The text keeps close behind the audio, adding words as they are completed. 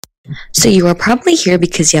So you are probably here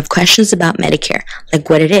because you have questions about Medicare, like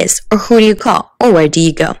what it is, or who do you call, or where do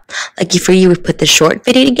you go. Lucky for you, we've put this short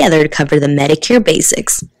video together to cover the Medicare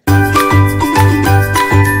basics.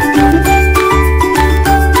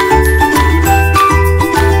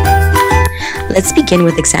 Let's begin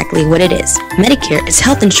with exactly what it is. Medicare is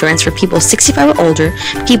health insurance for people 65 or older,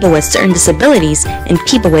 people with certain disabilities, and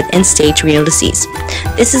people with end-stage renal disease.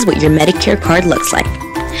 This is what your Medicare card looks like.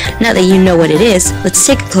 Now that you know what it is, let's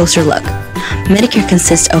take a closer look. Medicare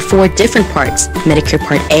consists of 4 different parts: Medicare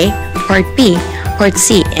Part A, Part B, Part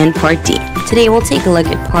C, and Part D. Today we'll take a look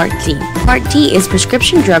at Part D. Part D is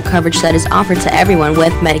prescription drug coverage that is offered to everyone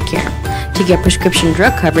with Medicare. To get prescription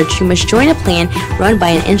drug coverage, you must join a plan run by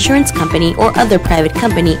an insurance company or other private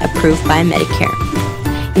company approved by Medicare.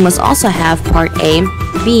 You must also have Part A,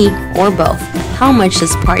 B, or both. How much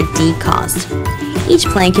does Part D cost? Each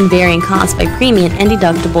plan can vary in cost by premium and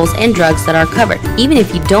deductibles and drugs that are covered, even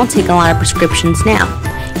if you don't take a lot of prescriptions now.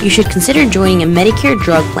 You should consider joining a Medicare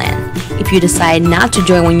drug plan. If you decide not to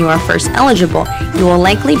join when you are first eligible, you will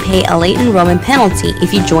likely pay a late enrollment penalty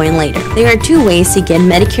if you join later. There are 2 ways to get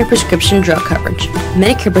Medicare prescription drug coverage.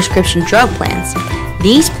 Medicare prescription drug plans.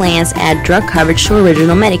 These plans add drug coverage to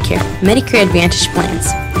original Medicare Advantage plans.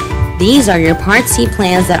 These are your Part C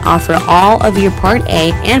plans that offer all of your Part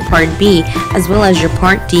A and Part B, as well as your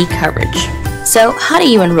Part D coverage. So, how do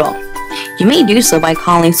you enroll? You may do so by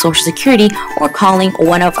calling Social Security or calling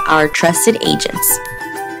one of our trusted agents.